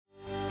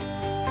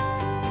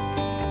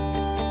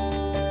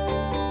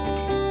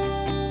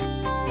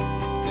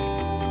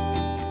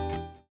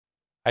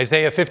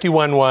Isaiah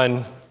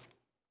 51:1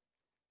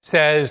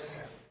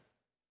 says,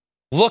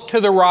 "Look to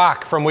the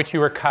rock from which you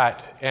were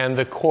cut and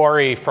the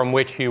quarry from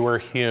which you were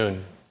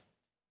hewn."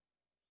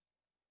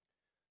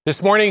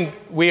 This morning,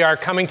 we are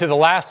coming to the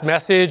last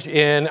message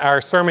in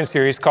our sermon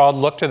series called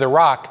Look to the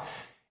Rock,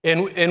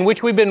 in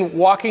which we've been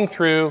walking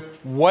through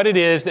what it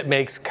is that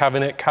makes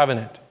covenant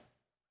covenant.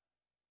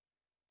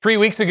 3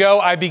 weeks ago,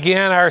 I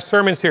began our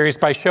sermon series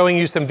by showing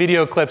you some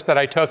video clips that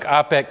I took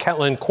up at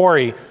Kentland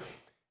Quarry.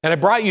 And I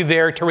brought you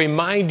there to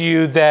remind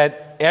you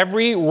that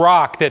every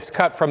rock that's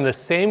cut from the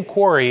same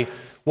quarry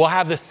will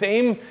have the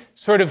same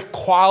sort of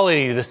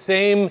quality, the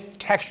same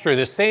texture,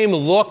 the same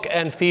look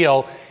and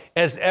feel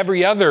as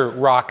every other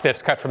rock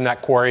that's cut from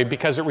that quarry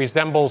because it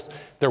resembles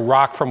the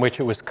rock from which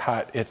it was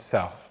cut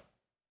itself.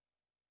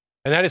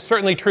 And that is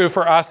certainly true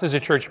for us as a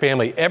church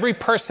family. Every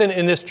person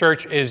in this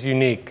church is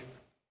unique.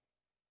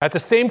 At the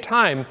same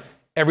time,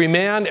 every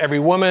man, every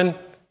woman,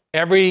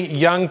 every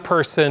young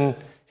person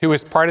who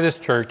is part of this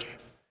church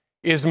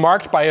is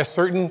marked by a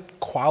certain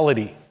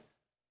quality,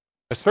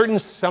 a certain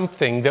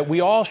something that we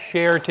all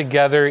share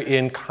together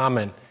in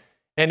common.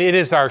 And it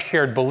is our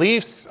shared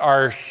beliefs,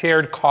 our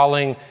shared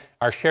calling,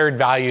 our shared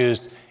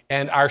values,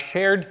 and our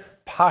shared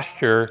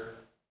posture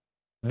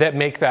that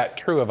make that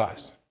true of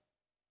us.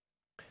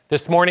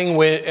 This morning,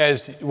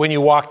 when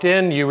you walked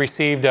in, you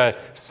received a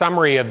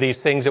summary of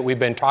these things that we've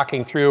been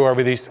talking through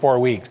over these 4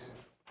 weeks.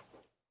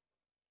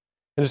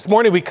 And this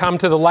morning, we come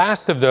to the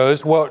last of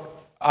those, what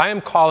I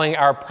am calling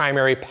our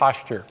primary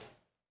posture.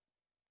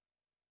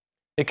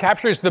 It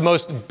captures the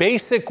most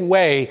basic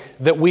way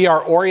that we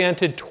are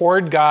oriented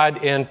toward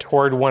God and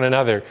toward one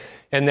another,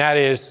 and that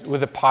is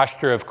with a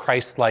posture of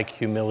Christ-like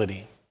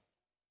humility.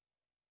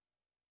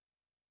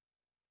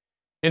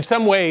 In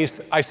some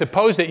ways, I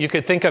suppose that you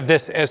could think of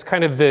this as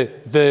kind of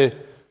the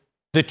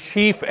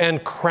chief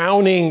and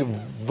crowning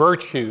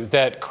virtue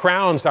that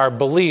crowns our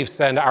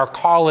beliefs and our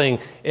calling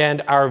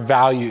and our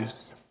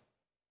values.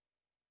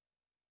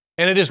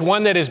 And it is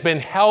one that has been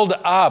held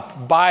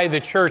up by the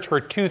church for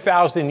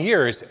 2,000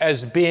 years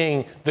as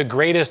being the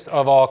greatest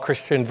of all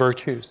Christian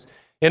virtues.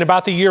 In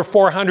about the year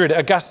 400,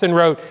 Augustine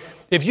wrote,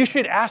 "If you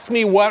should ask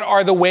me what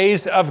are the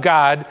ways of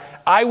God,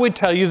 I would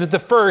tell you that the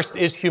first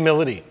is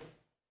humility.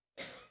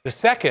 The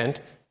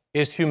second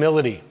is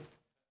humility.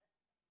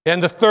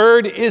 And the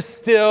third is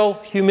still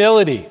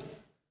humility.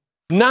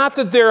 Not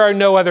that there are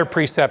no other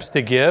precepts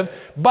to give,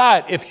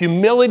 but if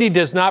humility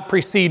does not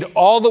precede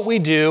all that we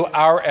do,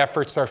 our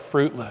efforts are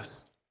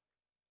fruitless."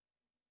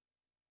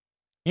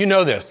 You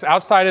know this.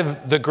 Outside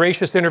of the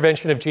gracious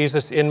intervention of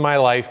Jesus in my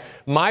life,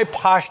 my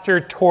posture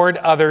toward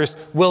others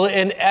will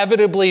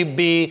inevitably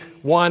be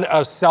one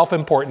of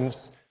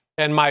self-importance,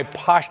 and my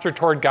posture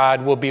toward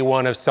God will be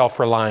one of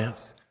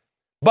self-reliance.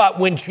 But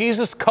when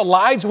Jesus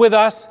collides with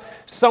us,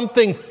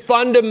 something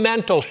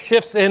fundamental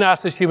shifts in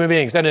us as human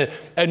beings, and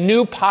a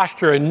new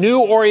posture, a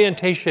new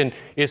orientation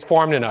is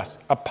formed in us,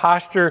 a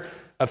posture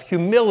of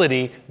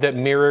humility that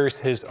mirrors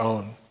his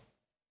own.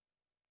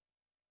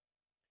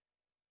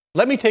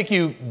 Let me take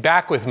you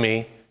back with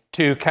me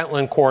to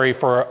Kentland Quarry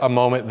for a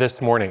moment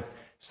this morning.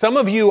 Some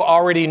of you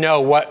already know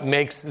what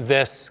makes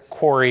this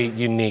quarry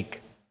unique.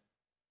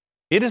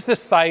 It is the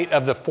site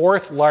of the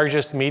 4th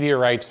largest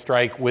meteorite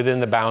strike within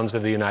the bounds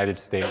of the United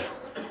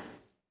States.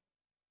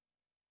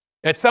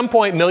 At some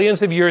point,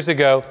 millions of years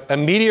ago, a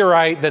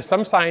meteorite that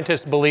some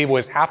scientists believe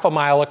was half a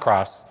mile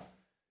across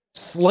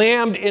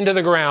slammed into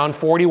the ground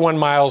 41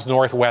 miles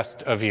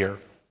northwest of here.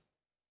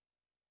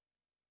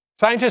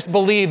 Scientists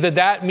believe that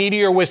that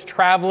meteor was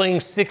traveling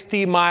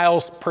 60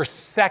 miles per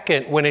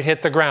second when it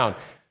hit the ground.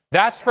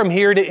 That's from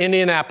here to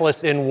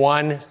Indianapolis in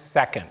 1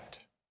 second.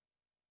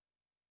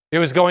 It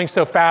was going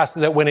so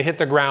fast that when it hit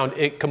the ground,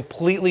 it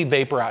completely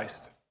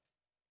vaporized.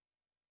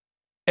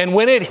 And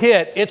when it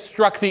hit, it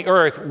struck the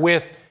earth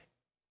with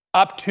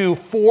up to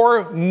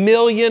 4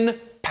 million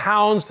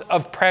pounds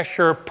of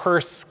pressure per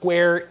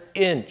square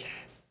inch.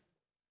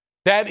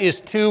 That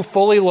is 2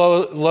 fully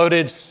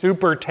loaded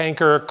super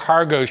tanker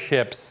cargo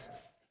ships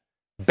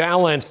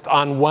balanced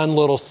on 1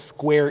 little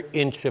square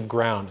inch of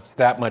ground. It's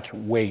that much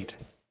weight.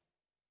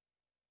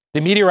 The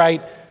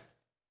meteorite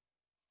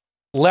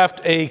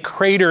left a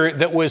crater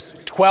that was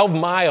 12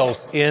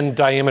 miles in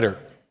diameter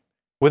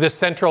with a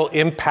central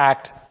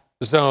impact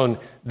zone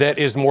that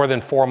is more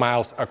than 4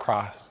 miles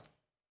across.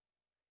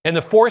 And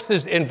the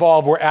forces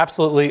involved were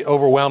absolutely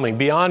overwhelming,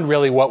 beyond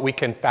really what we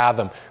can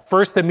fathom.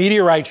 First, the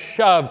meteorite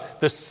shoved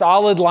the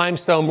solid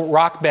limestone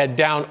rock bed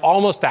down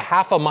almost a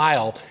half a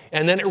mile,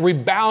 and then it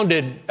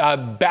rebounded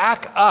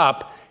back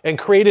up and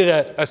created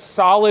a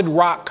solid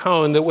rock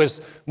cone that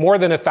was more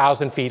than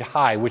 1,000 feet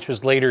high, which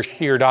was later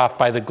sheared off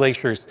by the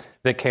glaciers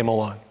that came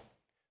along.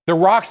 The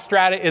rock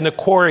strata in the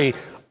quarry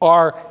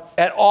are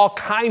at all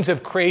kinds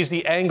of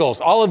crazy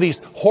angles. All of these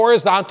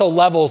horizontal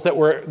levels that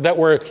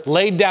were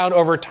laid down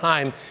over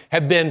time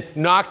have been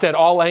knocked at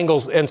all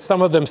angles, and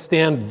some of them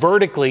stand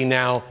vertically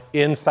now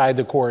inside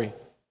the quarry.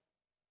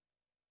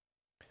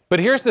 But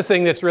here's the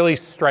thing that's really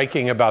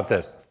striking about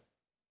this.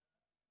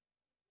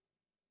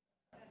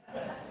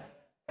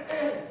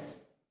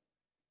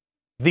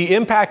 The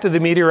impact of the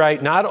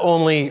meteorite not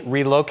only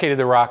relocated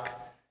the rock,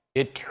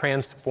 it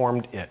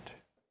transformed it.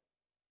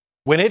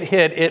 When it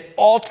hit, it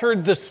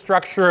altered the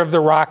structure of the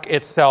rock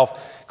itself,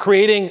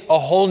 creating a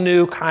whole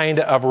new kind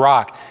of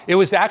rock. It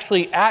was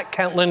actually at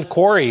Kentland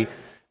Quarry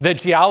that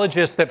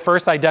geologists that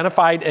first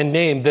identified and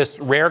named this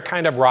rare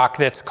kind of rock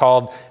that's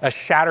called a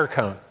shatter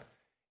cone.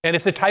 And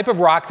it's a type of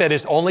rock that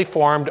is only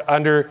formed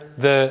under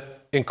the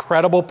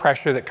incredible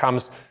pressure that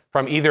comes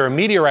from either a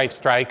meteorite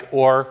strike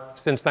or,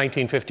 since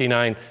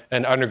 1959,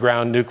 an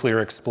underground nuclear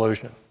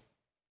explosion.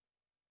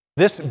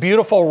 This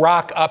beautiful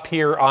rock up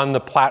here on the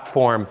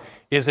platform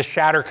is a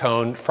shatter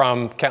cone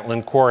from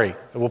Kentland Quarry.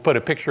 We'll put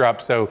a picture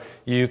up so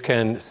you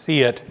can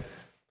see it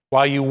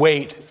while you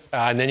wait,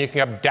 and then you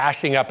can come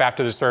dashing up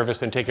after the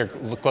service and take a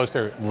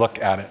closer look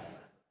at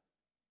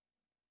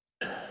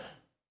it.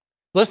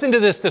 Listen to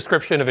this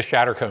description of a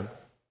shatter cone.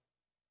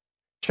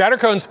 Shatter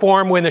cones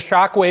form when the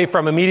shock wave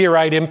from a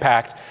meteorite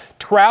impact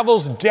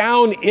travels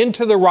down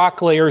into the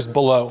rock layers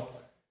below.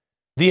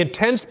 The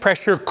intense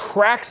pressure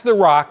cracks the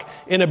rock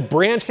in a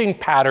branching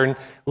pattern,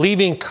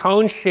 leaving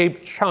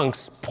cone-shaped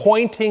chunks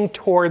pointing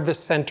toward the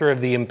center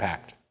of the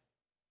impact.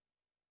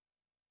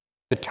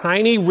 The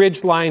tiny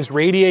ridge lines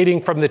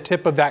radiating from the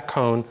tip of that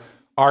cone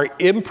are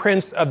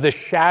imprints of the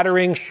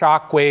shattering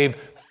shock wave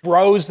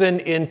frozen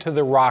into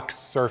the rock's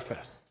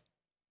surface.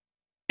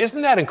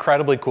 Isn't that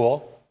incredibly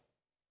cool?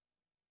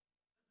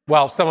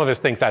 Well, some of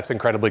us think that's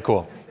incredibly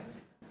cool.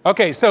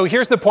 Okay, so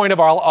here's the point of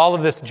all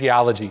of this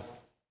geology.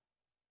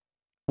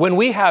 When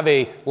we have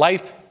a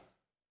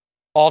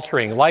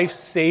life-altering,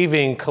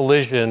 life-saving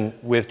collision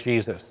with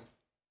Jesus,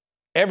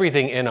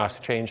 everything in us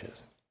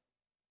changes.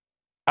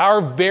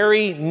 Our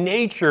very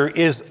nature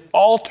is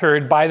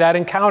altered by that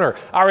encounter.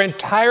 Our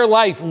entire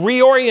life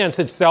reorients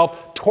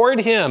itself toward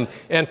Him,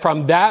 and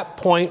from that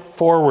point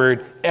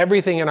forward,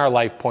 everything in our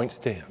life points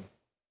to Him.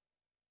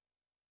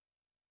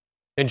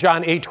 In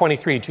John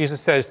 8:23, Jesus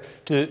says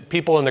to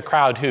people in the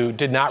crowd who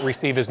did not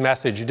receive His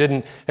message, who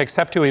didn't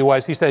accept who He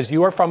was, He says,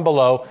 "You are from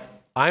below,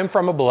 I am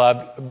from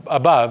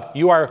above.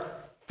 You are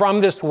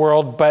from this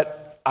world,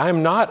 but I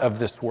am not of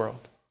this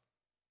world."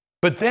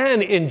 But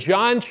then in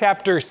John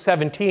chapter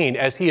 17,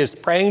 as He is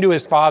praying to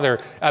His Father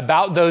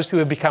about those who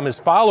have become His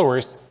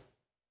followers,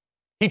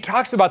 He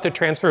talks about the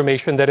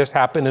transformation that has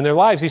happened in their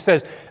lives. He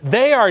says,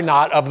 "They are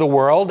not of the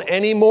world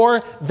any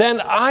more than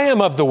I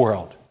am of the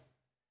world.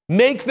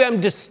 Make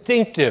them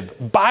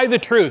distinctive by the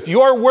truth.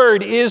 Your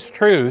word is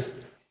truth.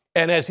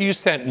 And as you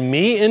sent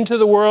me into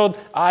the world,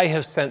 I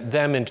have sent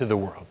them into the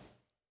world."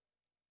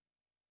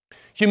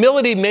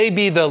 Humility may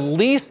be the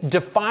least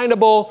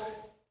definable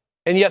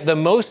and yet the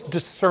most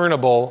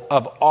discernible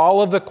of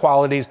all of the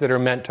qualities that are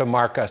meant to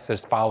mark us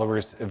as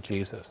followers of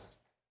Jesus.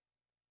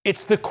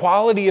 It's the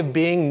quality of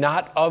being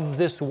not of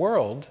this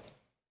world,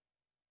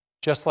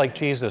 just like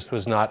Jesus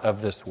was not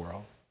of this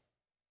world.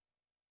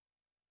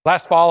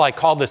 Last fall, I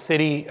called the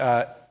city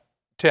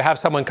to have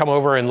someone come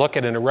over and look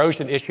at an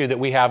erosion issue that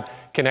we have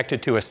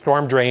connected to a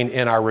storm drain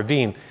in our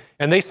ravine.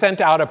 And they sent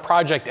out a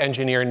project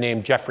engineer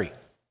named Jeffrey.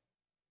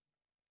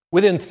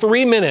 Within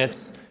 3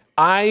 minutes,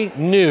 I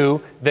knew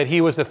that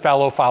he was a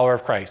fellow follower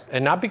of Christ.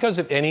 And not because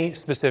of any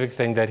specific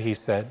thing that he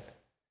said.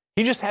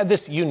 He just had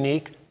this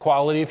unique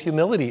quality of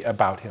humility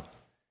about him.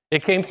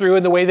 It came through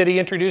in the way that he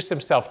introduced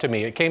himself to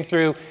me. It came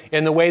through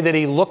in the way that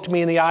he looked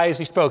me in the eye as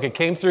he spoke. It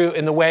came through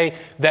in the way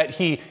that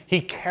he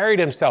carried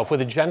himself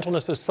with a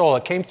gentleness of soul.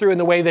 It came through in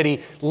the way that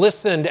he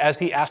listened as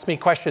he asked me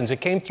questions.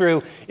 It came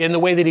through in the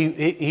way that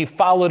he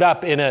followed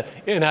up in a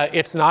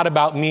it's not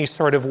about me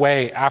sort of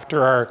way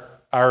after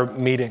our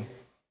meeting.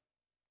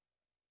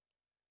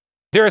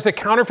 There is a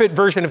counterfeit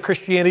version of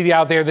Christianity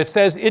out there that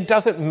says it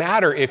doesn't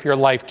matter if your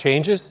life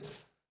changes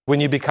when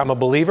you become a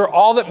believer.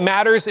 All that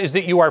matters is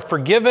that you are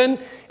forgiven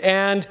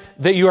and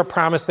that you are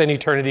promised an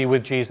eternity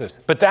with Jesus.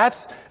 But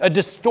that's a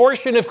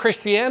distortion of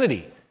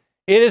Christianity.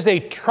 It is a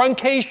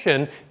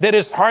truncation that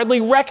is hardly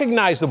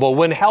recognizable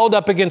when held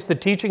up against the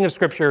teaching of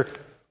Scripture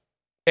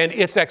and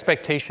its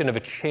expectation of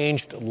a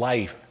changed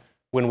life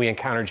when we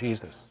encounter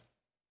Jesus.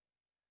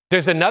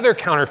 There's another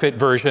counterfeit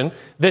version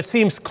that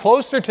seems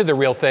closer to the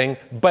real thing,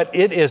 but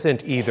it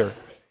isn't either.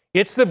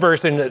 It's the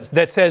version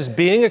that says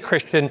being a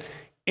Christian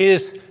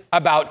is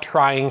about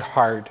trying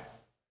hard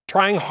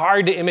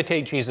to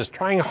imitate Jesus,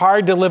 trying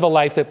hard to live a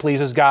life that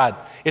pleases God.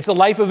 It's a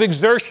life of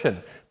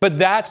exertion, but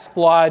that's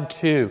flawed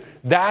too.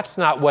 That's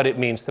not what it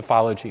means to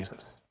follow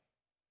Jesus.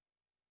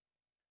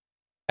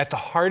 At the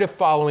heart of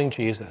following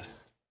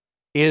Jesus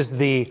is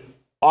the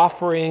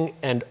offering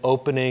and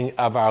opening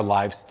of our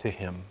lives to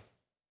Him.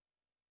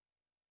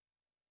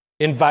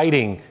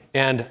 Inviting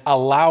and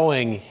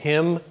allowing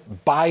Him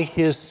by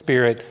His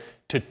Spirit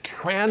to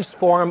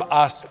transform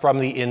us from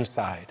the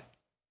inside.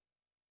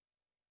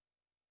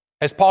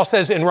 As Paul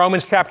says in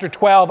Romans chapter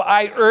 12,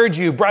 "I urge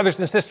you, brothers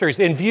and sisters,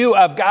 in view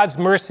of God's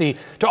mercy,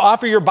 to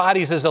offer your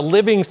bodies as a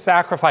living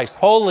sacrifice,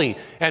 holy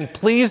and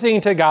pleasing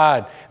to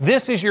God.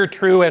 This is your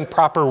true and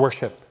proper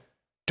worship.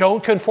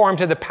 Don't conform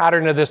to the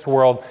pattern of this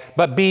world,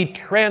 but be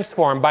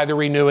transformed by the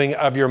renewing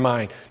of your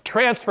mind."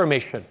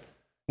 Transformation.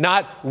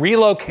 not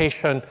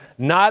relocation,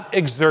 not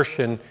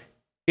exertion,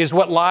 is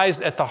what lies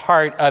at the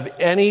heart of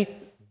any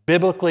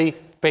biblically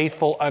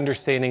faithful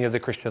understanding of the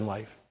Christian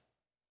life.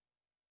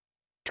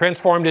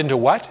 Transformed into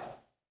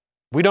what?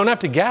 We don't have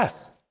to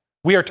guess.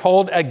 We are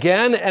told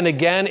again and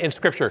again in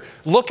Scripture.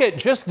 Look at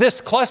just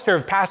this cluster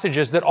of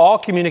passages that all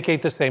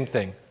communicate the same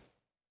thing.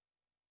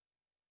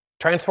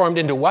 Transformed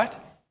into what?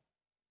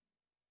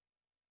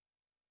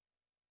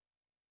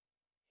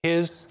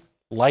 His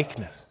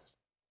likeness.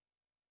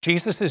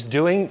 Jesus is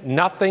doing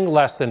nothing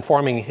less than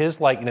forming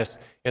his likeness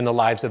in the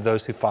lives of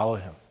those who follow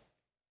him.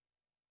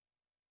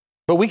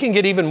 But we can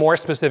get even more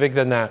specific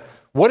than that.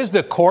 What is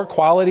the core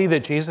quality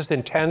that Jesus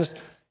intends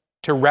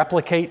to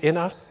replicate in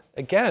us?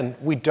 Again,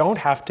 we don't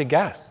have to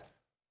guess.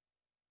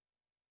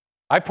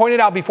 I pointed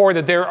out before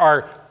that there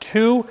are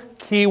two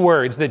key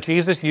words that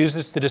Jesus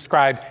uses to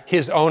describe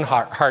his own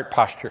heart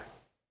posture.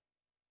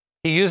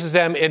 He uses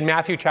them in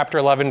Matthew chapter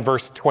 11,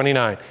 verse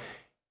 29.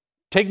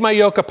 Take my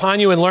yoke upon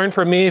you and learn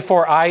from me,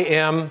 for I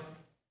am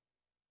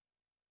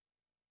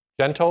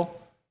gentle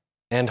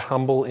and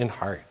humble in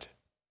heart,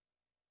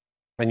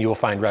 and you will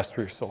find rest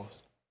for your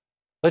souls.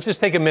 Let's just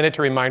take a minute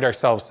to remind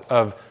ourselves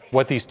of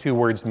what these two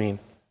words mean.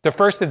 The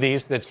first of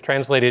these, that's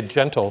translated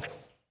gentle,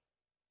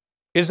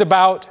 is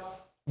about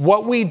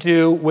what we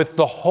do with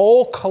the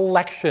whole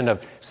collection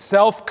of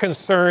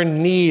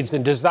self-concerned needs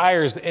and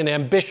desires and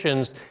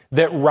ambitions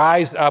that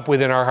rise up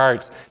within our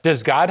hearts.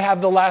 Does God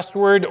have the last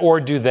word, or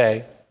do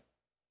they?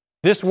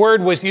 This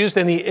word was used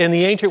in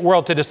the ancient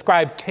world to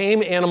describe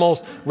tame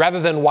animals rather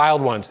than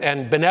wild ones,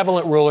 and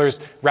benevolent rulers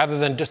rather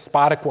than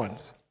despotic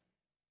ones.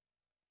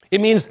 It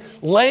means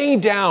laying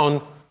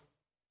down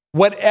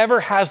whatever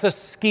has us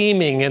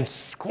scheming and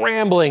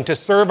scrambling to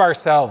serve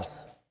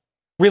ourselves,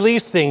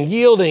 releasing,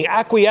 yielding,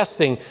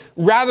 acquiescing,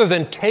 rather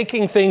than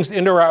taking things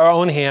into our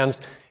own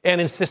hands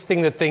and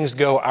insisting that things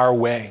go our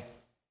way.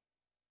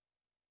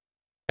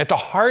 At the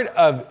heart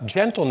of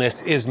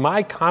gentleness is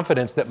my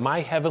confidence that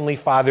my Heavenly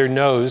Father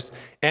knows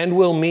and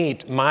will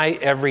meet my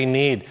every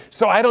need.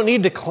 So I don't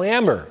need to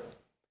clamor,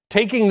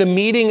 taking the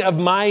meeting of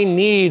my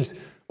needs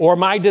or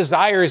my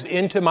desires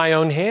into my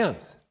own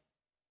hands.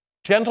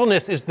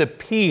 Gentleness is the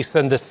peace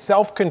and the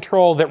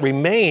self-control that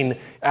remain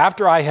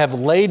after I have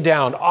laid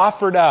down,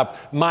 offered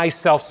up my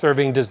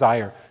self-serving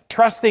desire,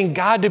 trusting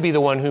God to be the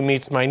one who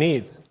meets my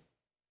needs.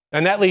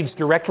 And that leads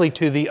directly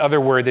to the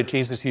other word that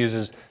Jesus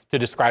uses to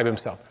describe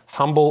himself,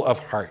 humble of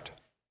heart.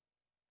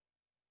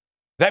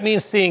 That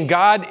means seeing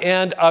God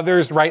and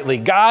others rightly,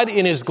 God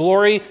in his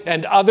glory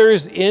and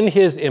others in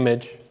his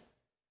image,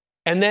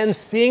 and then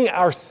seeing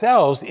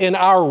ourselves in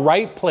our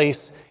right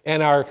place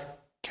and our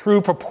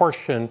true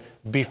proportion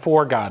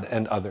before God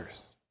and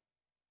others.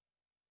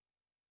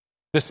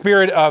 The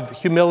spirit of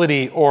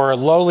humility or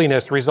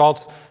lowliness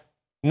results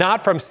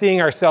not from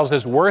seeing ourselves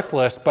as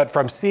worthless, but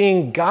from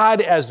seeing God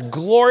as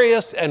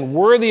glorious and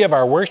worthy of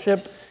our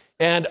worship,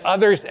 and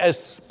others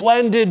as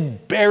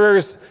splendid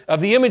bearers of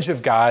the image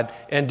of God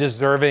and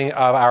deserving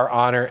of our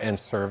honor and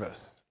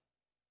service.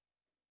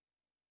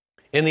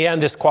 In the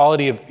end, this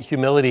quality of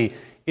humility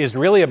is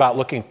really about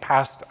looking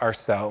past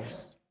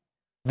ourselves.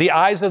 The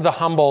eyes of the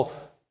humble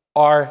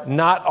are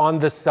not on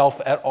the self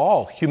at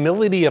all.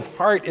 Humility of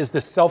heart is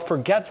the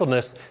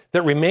self-forgetfulness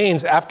that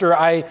remains after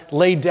I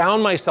lay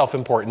down my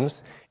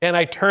self-importance and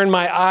I turn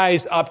my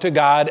eyes up to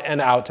God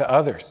and out to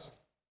others.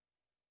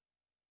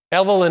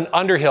 Evelyn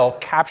Underhill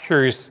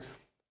captures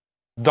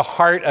the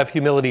heart of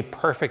humility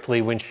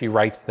perfectly when she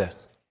writes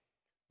this.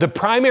 The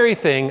primary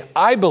thing,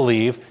 I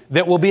believe,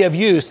 that will be of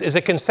use is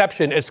a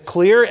conception as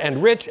clear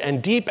and rich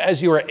and deep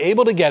as you are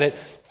able to get it,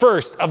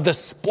 first, of the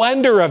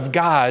splendor of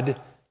God,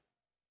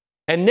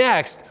 and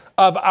next,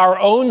 of our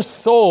own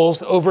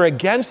souls over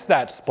against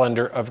that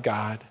splendor of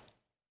God.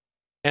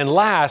 And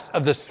last,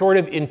 of the sort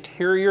of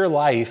interior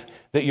life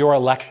that your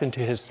election to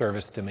his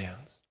service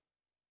demands.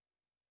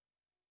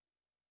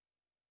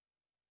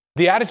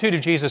 The attitude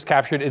of Jesus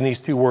captured in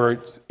these two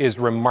words is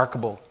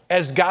remarkable.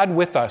 As God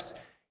with us,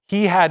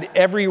 he had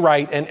every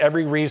right and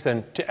every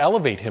reason to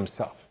elevate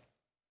himself,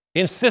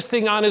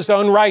 insisting on his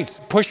own rights,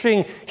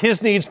 pushing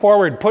his needs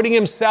forward, putting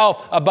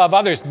himself above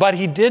others, but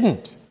he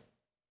didn't.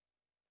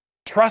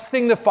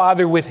 Trusting the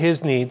Father with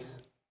his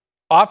needs,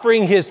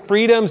 offering his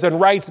freedoms and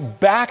rights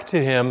back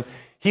to him,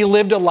 he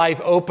lived a life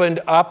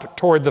opened up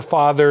toward the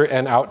Father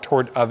and out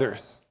toward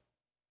others.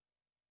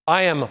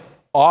 I'm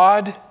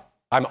awed,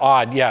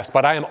 yes,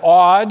 but I am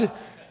awed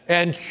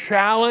and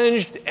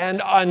challenged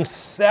and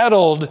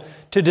unsettled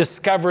to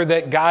discover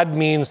that God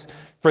means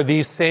for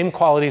these same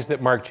qualities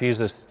that mark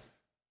Jesus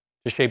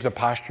to shape the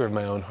posture of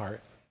my own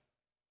heart.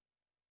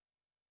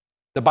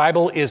 The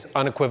Bible is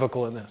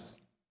unequivocal in this.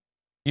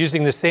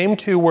 Using the same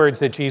two words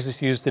that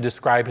Jesus used to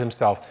describe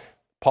himself,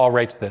 Paul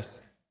writes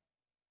this: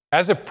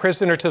 as a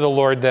prisoner to the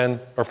Lord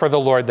then, or for the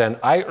Lord then,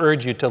 I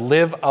urge you to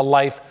live a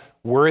life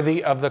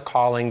worthy of the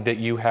calling that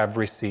you have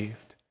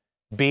received.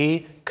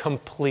 Be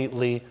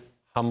completely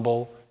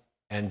humble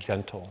and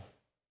gentle.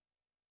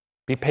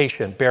 Be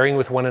patient, bearing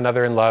with one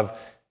another in love,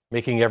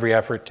 making every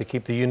effort to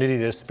keep the unity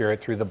of the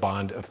Spirit through the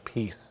bond of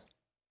peace.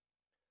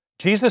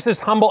 Jesus'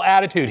 humble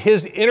attitude,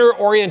 his inner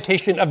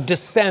orientation of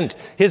descent,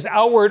 his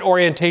outward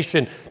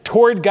orientation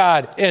toward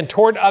God and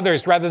toward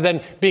others rather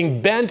than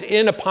being bent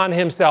in upon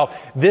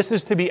himself, this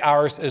is to be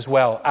ours as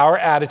well. Our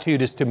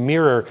attitude is to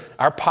mirror,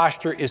 our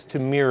posture is to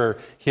mirror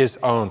his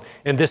own.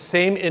 And this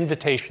same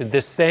invitation,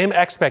 this same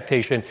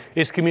expectation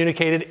is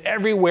communicated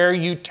everywhere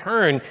you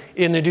turn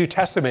in the New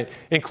Testament,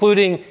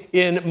 including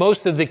in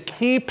most of the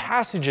key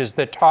passages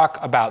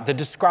that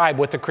describe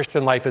what the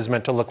Christian life is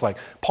meant to look like.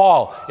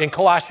 Paul, in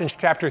Colossians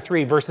chapter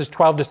 3, verses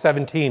 12 to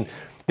 17,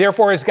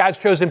 therefore, as God's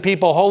chosen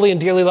people, holy and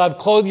dearly loved,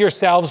 clothe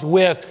yourselves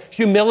with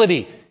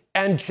humility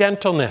and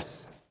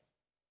gentleness.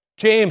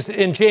 James,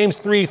 in James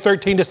 3,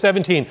 13 to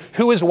 17,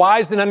 who is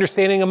wise and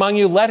understanding among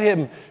you, let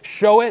him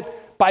show it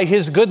by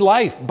his good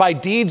life, by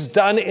deeds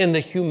done in the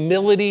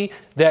humility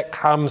that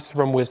comes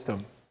from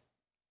wisdom.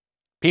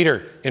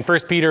 Peter, in 1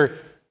 Peter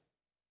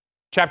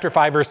chapter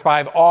 5, verse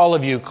 5, all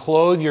of you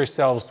clothe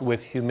yourselves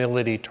with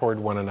humility toward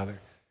one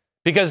another,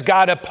 because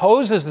God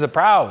opposes the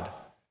proud,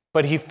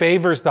 but he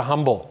favors the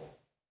humble.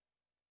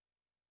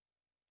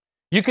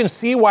 You can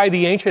see why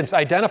the ancients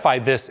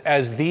identified this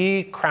as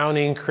the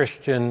crowning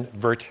Christian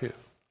virtue.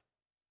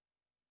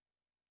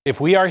 If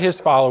we are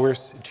his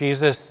followers,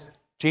 Jesus'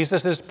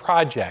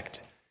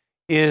 project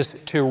is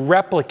to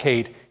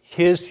replicate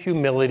his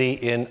humility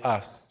in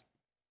us.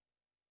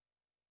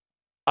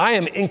 I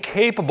am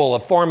incapable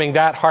of forming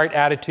that heart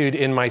attitude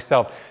in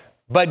myself,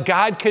 but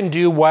God can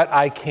do what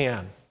I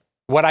can't,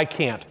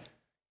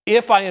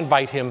 if I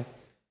invite him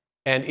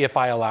and if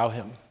I allow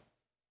him.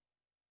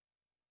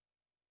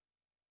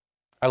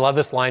 I love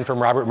this line from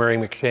Robert Murray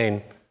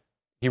McCheyne.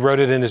 He wrote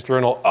it in his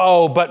journal.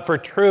 Oh, but for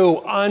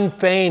true,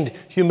 unfeigned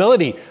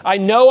humility. I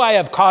know I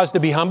have cause to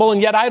be humble,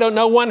 and yet I don't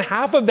know one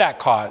half of that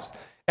cause.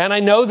 And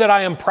I know that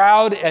I am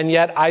proud, and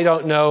yet I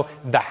don't know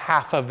the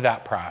half of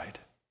that pride.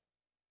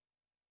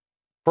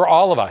 For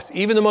all of us,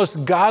 even the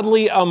most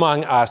godly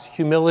among us,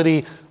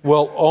 humility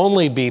will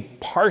only be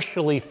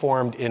partially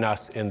formed in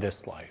us in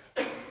this life.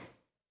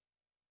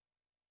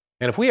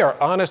 And if we are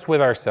honest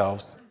with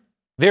ourselves,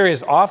 there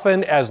is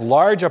often as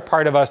large a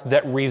part of us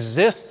that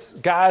resists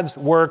God's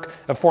work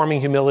of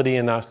forming humility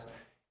in us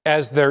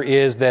as there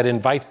is that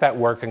invites that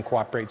work and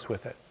cooperates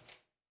with it.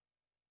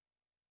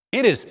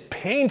 It is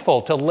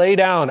painful to lay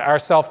down our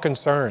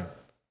self-concern.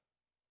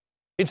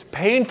 It's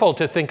painful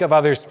to think of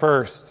others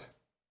first.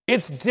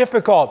 It's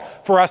difficult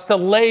for us to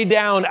lay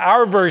down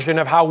our version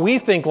of how we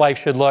think life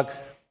should look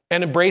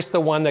and embrace the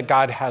one that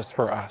God has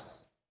for us.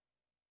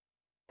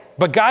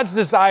 But God's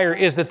desire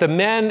is that the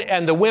men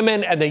and the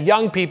women and the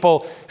young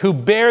people who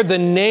bear the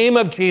name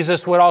of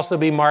Jesus would also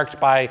be marked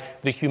by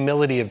the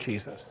humility of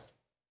Jesus.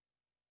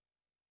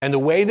 And the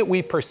way that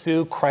we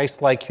pursue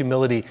Christ-like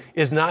humility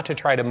is not to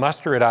try to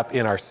muster it up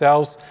in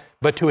ourselves,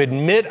 but to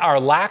admit our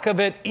lack of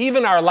it,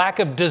 even our lack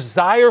of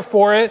desire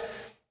for it,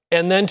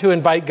 and then to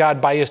invite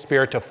God by his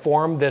Spirit to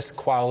form this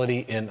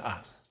quality in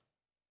us.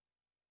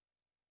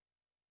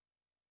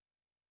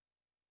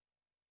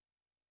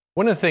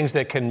 One of the things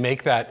that can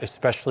make that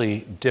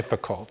especially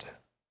difficult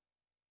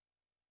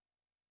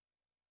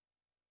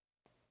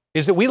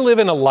is that we live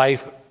in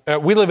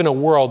a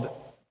world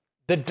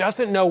that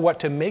doesn't know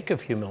what to make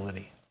of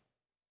humility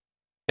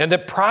and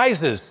that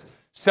prizes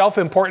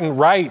self-important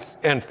rights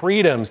and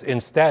freedoms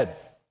instead.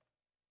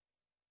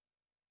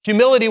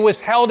 Humility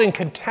was held in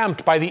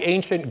contempt by the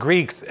ancient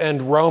Greeks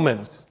and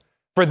Romans.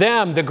 For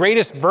them, the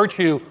greatest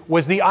virtue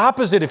was the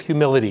opposite of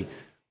humility,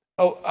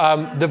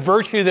 the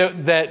virtue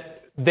that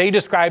they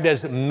described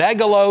as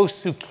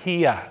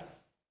megalosoukia,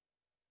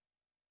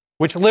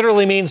 which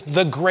literally means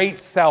the great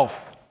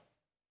self.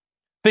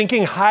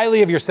 Thinking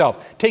highly of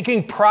yourself,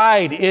 taking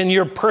pride in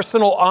your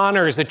personal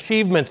honors,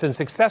 achievements, and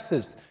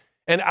successes.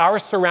 And our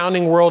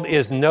surrounding world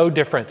is no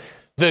different.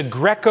 The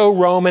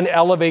Greco-Roman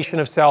elevation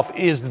of self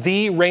is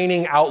the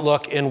reigning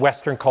outlook in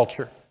Western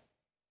culture.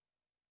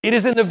 It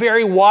is in the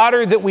very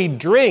water that we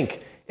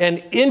drink.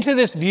 And into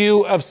this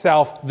view of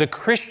self, the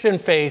Christian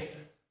faith,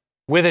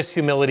 with its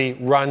humility,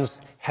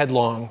 runs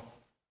headlong.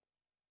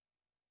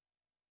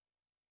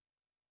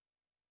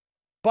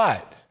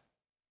 But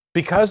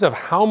because of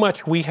how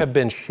much we have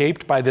been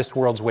shaped by this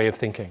world's way of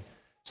thinking,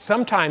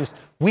 sometimes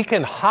we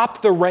can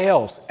hop the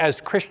rails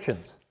as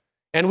Christians.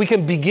 And we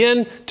can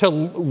begin to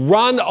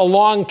run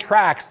along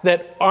tracks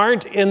that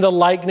aren't in the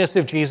likeness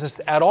of Jesus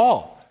at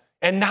all,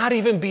 and not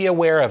even be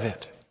aware of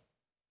it.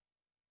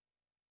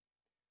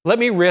 Let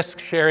me risk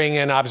sharing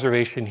an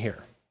observation here.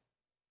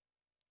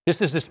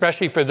 This is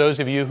especially for those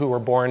of you who were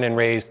born and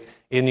raised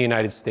in the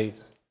United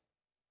States.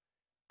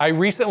 I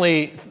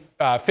recently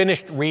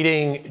finished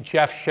reading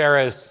Jeff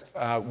Shera's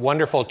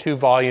wonderful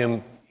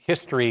 2-volume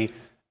history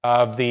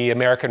of the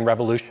American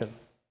Revolution.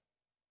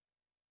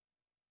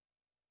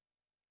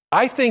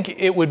 I think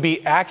it would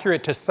be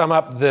accurate to sum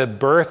up the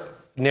birth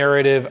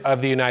narrative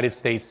of the United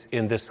States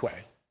in this way.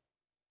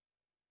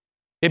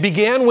 It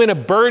began when a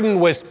burden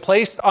was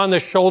placed on the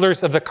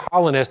shoulders of the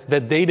colonists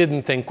that they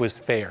didn't think was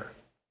fair.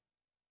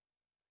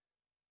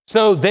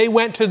 So they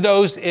went to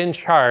those in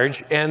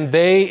charge and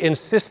they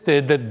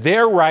insisted that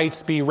their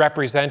rights be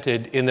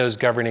represented in those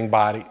governing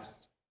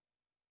bodies.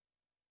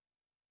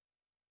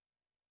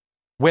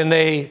 When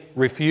they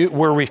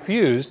were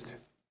refused,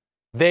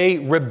 they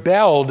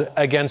rebelled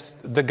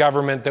against the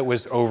government that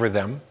was over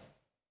them.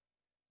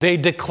 They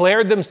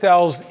declared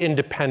themselves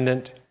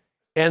independent,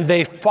 and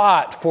they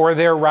fought for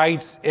their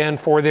rights and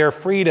for their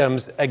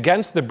freedoms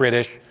against the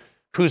British,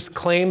 whose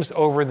claims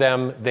over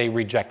them they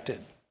rejected.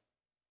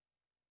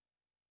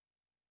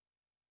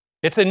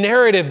 It's a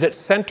narrative that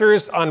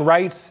centers on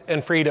rights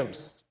and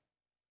freedoms.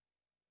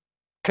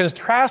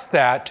 Contrast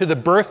that to the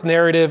birth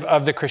narrative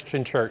of the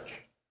Christian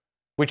church,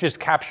 which is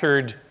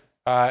captured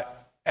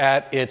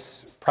at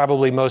its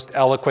probably most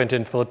eloquent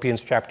in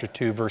Philippians chapter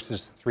 2,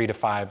 verses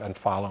 3-5 and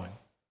following.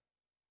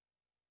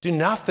 Do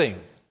nothing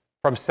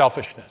from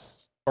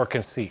selfishness or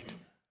conceit,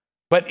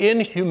 but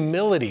in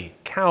humility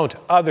count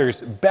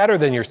others better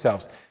than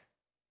yourselves.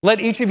 Let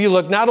each of you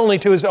look not only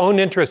to his own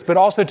interest, but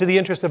also to the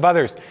interest of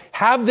others.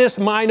 Have this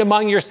mind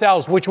among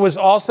yourselves, which was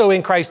also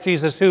in Christ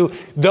Jesus, who,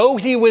 though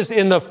he was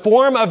in the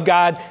form of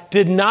God,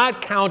 did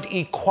not count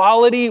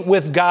equality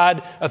with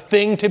God a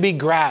thing to be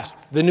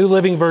grasped. The New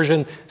Living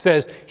Version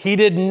says, he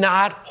did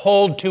not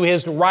hold to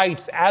his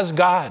rights as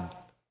God.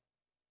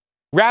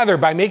 Rather,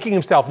 by making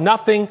himself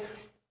nothing,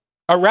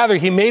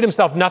 he made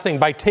himself nothing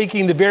by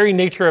taking the very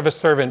nature of a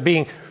servant,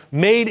 being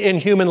made in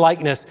human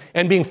likeness,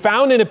 and being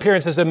found in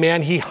appearance as a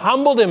man, he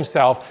humbled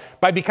himself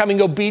by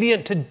becoming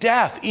obedient to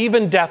death,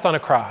 even death on a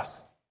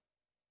cross.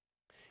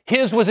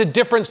 His was a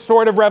different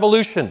sort of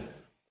revolution,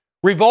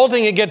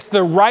 revolting against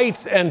the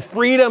rights and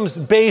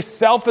freedoms-based,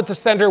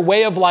 self-at-the-center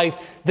way of life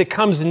that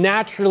comes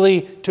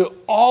naturally to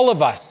all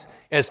of us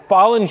as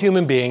fallen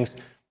human beings.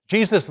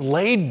 Jesus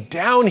laid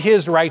down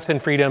his rights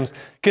and freedoms,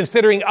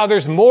 considering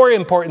others more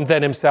important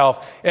than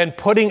himself and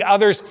putting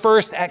others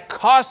first at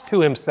cost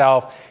to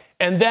himself.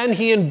 And then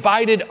he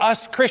invited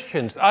us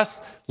Christians,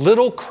 us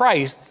little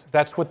Christs,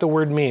 that's what the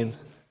word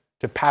means,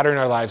 to pattern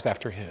our lives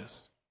after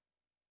his.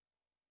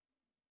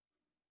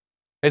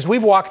 As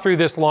we've walked through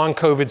this long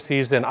COVID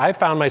season, I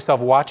found myself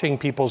watching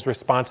people's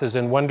responses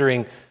and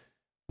wondering,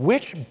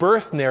 which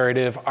birth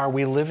narrative are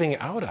we living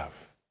out of?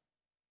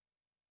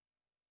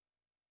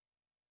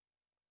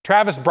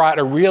 Travis brought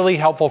a really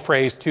helpful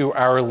phrase to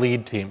our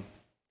lead team.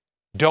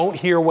 Don't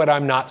hear what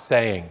I'm not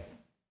saying.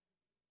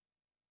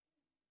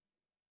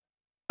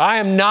 I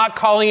am not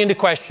calling into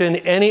question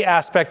any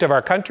aspect of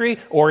our country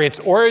or its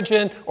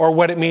origin or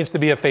what it means to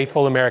be a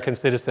faithful American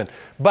citizen.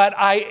 But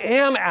I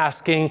am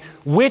asking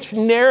which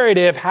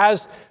narrative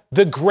has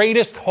the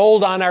greatest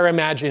hold on our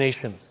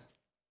imaginations?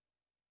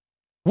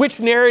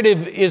 Which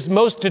narrative is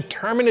most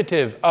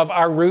determinative of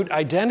our root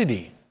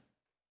identity?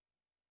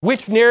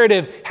 Which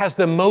narrative has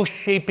the most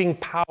shaping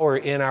power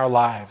in our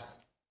lives?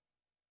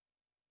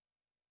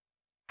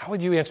 How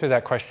would you answer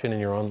that question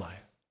in your own life?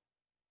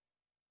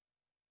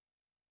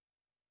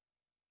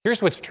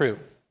 Here's what's true.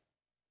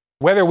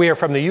 Whether we are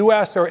from the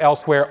U.S. or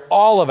elsewhere,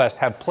 all of us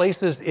have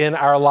places in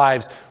our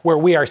lives where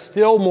we are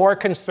still more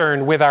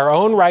concerned with our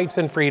own rights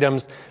and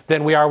freedoms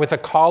than we are with the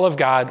call of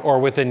God or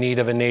with the need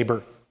of a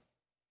neighbor.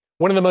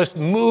 One of the most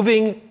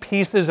moving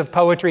pieces of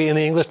poetry in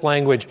the English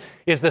language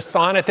is the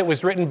sonnet that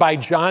was written by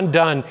John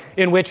Donne,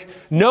 in which,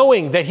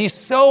 knowing that he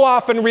so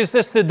often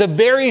resisted the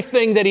very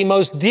thing that he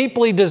most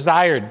deeply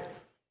desired,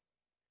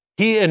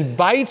 he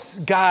invites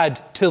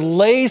God to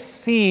lay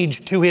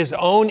siege to his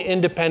own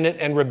independent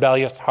and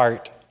rebellious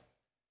heart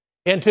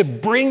and to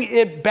bring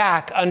it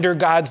back under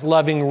God's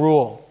loving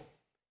rule.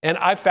 And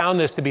I found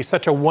this to be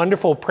such a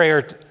wonderful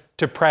prayer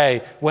to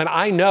pray when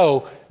I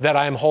know that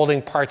I'm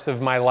holding parts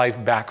of my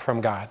life back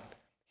from God.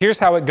 Here's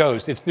how it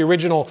goes. It's the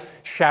original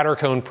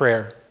Shattercone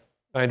prayer.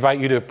 I invite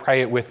you to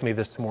pray it with me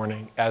this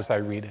morning as I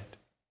read it.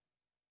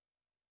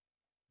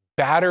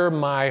 Batter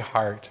my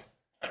heart,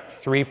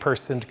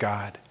 three-personed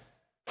God.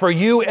 For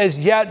you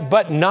as yet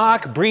but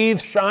knock, breathe,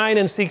 shine,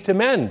 and seek to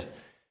mend,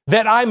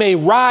 that I may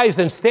rise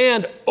and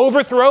stand,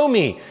 overthrow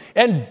me,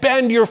 and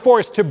bend your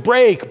force to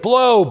break,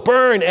 blow,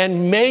 burn,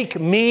 and make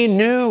me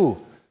new.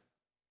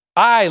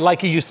 I,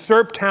 like a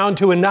usurped town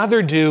to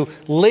another do,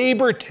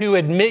 labor to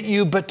admit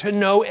you, but to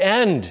no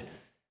end.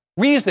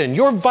 Reason,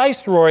 your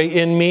viceroy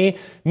in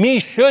me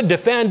should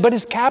defend, but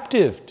is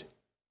captive,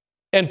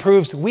 and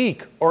proves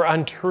weak or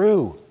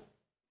untrue.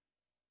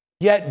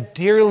 Yet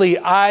dearly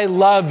I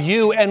love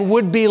you and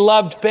would be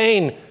loved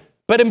fain,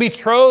 but am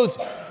betrothed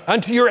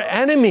unto your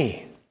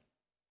enemy.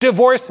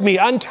 Divorce me,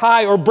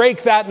 untie or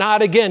break that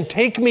knot again.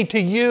 Take me to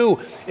you,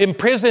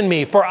 imprison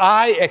me, for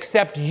I,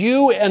 except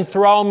you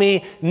enthrall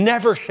me,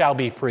 never shall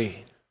be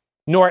free,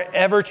 nor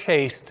ever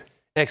chaste,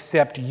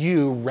 except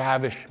you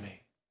ravish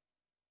me.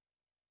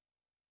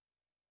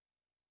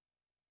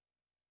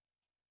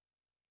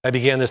 I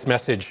began this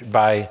message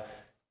by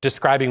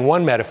describing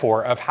one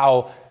metaphor of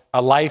how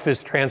a life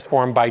is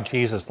transformed by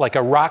Jesus, like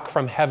a rock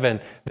from heaven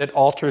that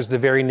alters the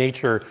very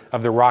nature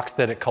of the rocks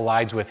that it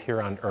collides with here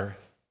on earth.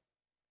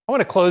 I want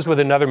to close with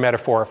another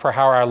metaphor for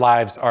how our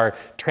lives are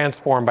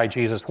transformed by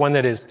Jesus, one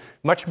that is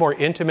much more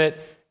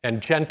intimate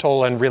and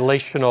gentle and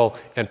relational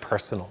and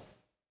personal.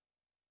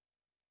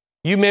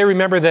 You may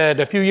remember that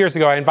a few years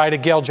ago, I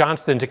invited Gail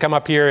Johnston to come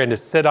up here and to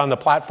sit on the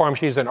platform.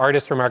 She's an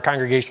artist from our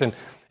congregation,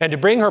 and to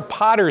bring her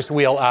potter's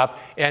wheel up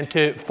and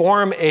to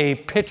form a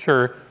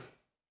picture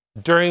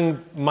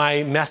during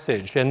my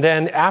message. And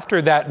then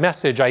after that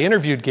message, I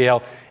interviewed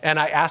Gail and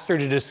I asked her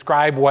to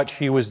describe what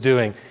she was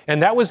doing.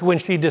 And that was when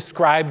she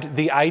described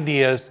the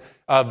ideas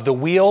of the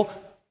wheel,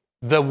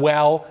 the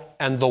well,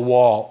 and the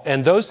wall.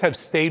 And those have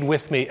stayed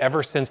with me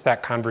ever since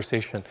that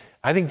conversation.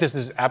 I think this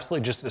is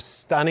absolutely just a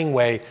stunning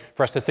way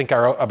for us to think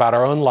about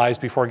our own lives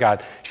before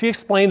God. She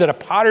explained that a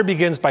potter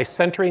begins by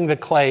centering the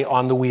clay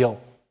on the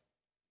wheel.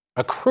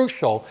 A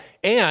crucial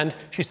and,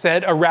 she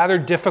said, a rather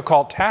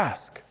difficult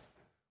task.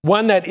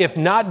 One that, if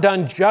not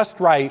done just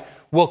right,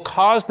 will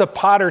cause the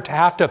potter to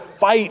have to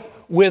fight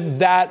with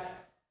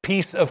that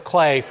piece of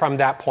clay from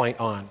that point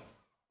on.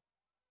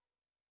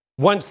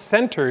 Once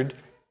centered,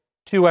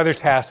 two other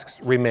tasks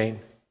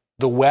remain: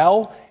 the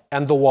well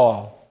and the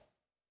wall.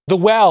 The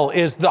well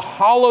is the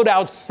hollowed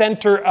out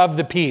center of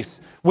the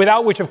piece,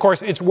 without which, of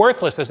course, it's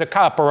worthless as a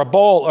cup or a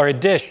bowl or a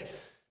dish,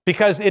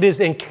 because it is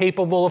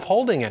incapable of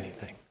holding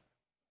anything.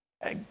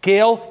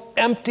 Gail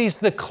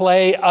empties the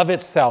clay of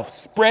itself,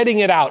 spreading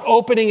it out,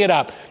 opening it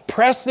up,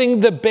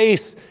 pressing the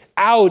base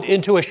out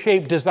into a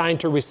shape designed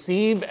to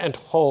receive and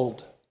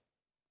hold.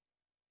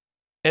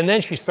 And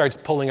then she starts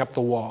pulling up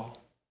the wall,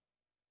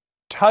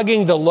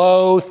 tugging the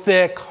low,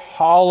 thick,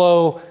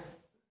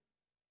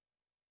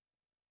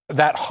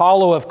 that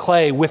hollow of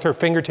clay with her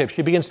fingertips.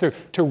 She begins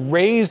to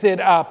raise it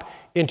up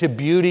into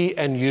beauty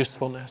and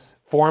usefulness,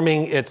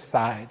 forming its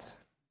sides.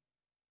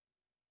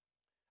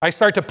 I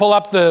start to pull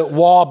up the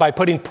wall by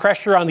putting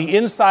pressure on the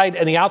inside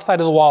and the outside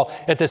of the wall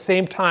at the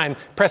same time,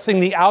 pressing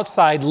the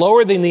outside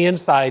lower than the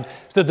inside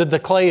so that the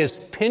clay is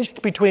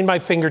pinched between my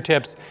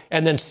fingertips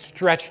and then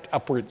stretched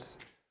upwards.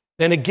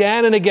 And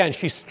again,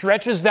 she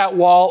stretches that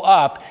wall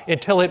up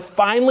until it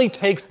finally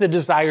takes the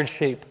desired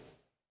shape.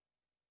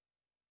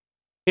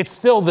 It's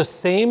still the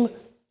same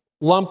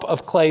lump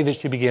of clay that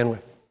she began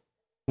with.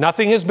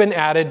 Nothing has been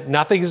added,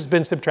 nothing has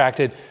been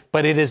subtracted,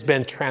 but it has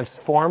been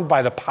transformed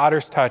by the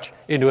potter's touch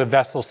into a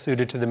vessel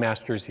suited to the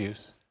master's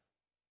use.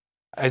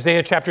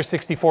 Isaiah chapter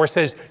 64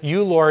 says,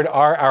 "You, Lord,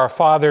 are our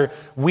Father.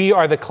 We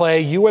are the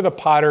clay. You are the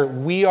potter.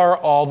 We are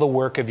all the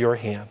work of your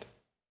hand."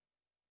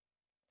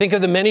 Think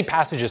of the many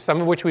passages,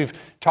 some of which we've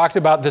talked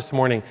about this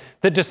morning,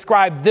 that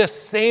describe this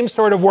same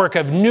sort of work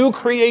of new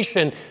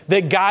creation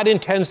that God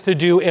intends to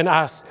do in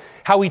us.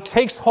 How he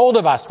takes hold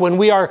of us when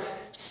we are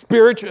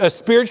a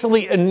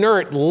spiritually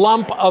inert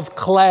lump of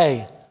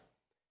clay.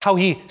 How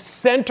he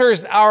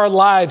centers our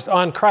lives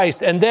on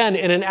Christ. And then,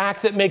 in an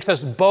act that makes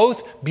us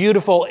both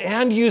beautiful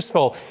and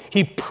useful,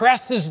 he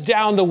presses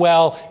down the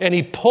well and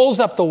he pulls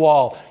up the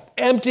wall,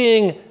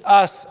 emptying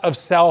us of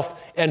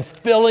self and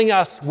filling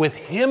us with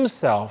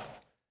himself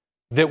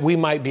that we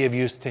might be of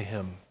use to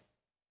him.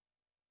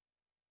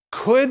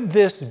 Could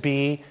this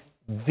be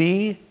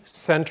the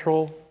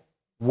central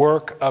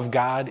work of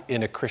God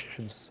in a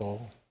Christian's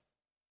soul?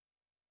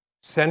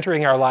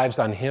 Centering our lives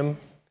on him,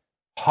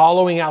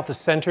 hollowing out the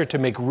center to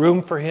make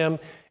room for him,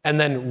 and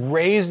then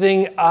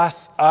raising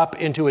us up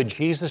into a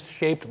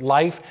Jesus-shaped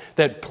life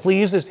that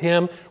pleases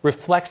him,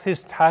 reflects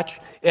his touch,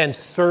 and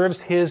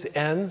serves his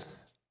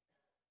ends?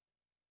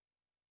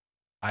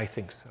 I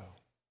think so.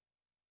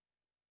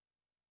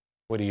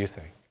 What do you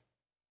think?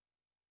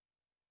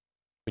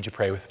 Would you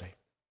pray with me?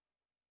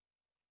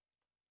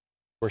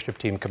 Worship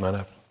team, come on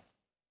up.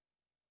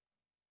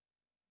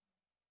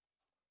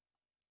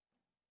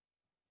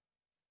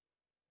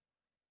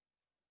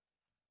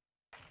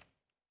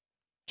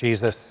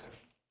 Jesus,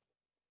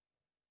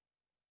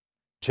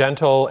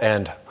 gentle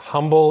and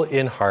humble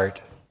in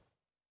heart,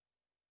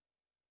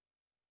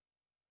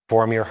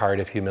 form your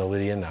heart of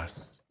humility in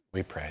us,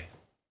 we pray.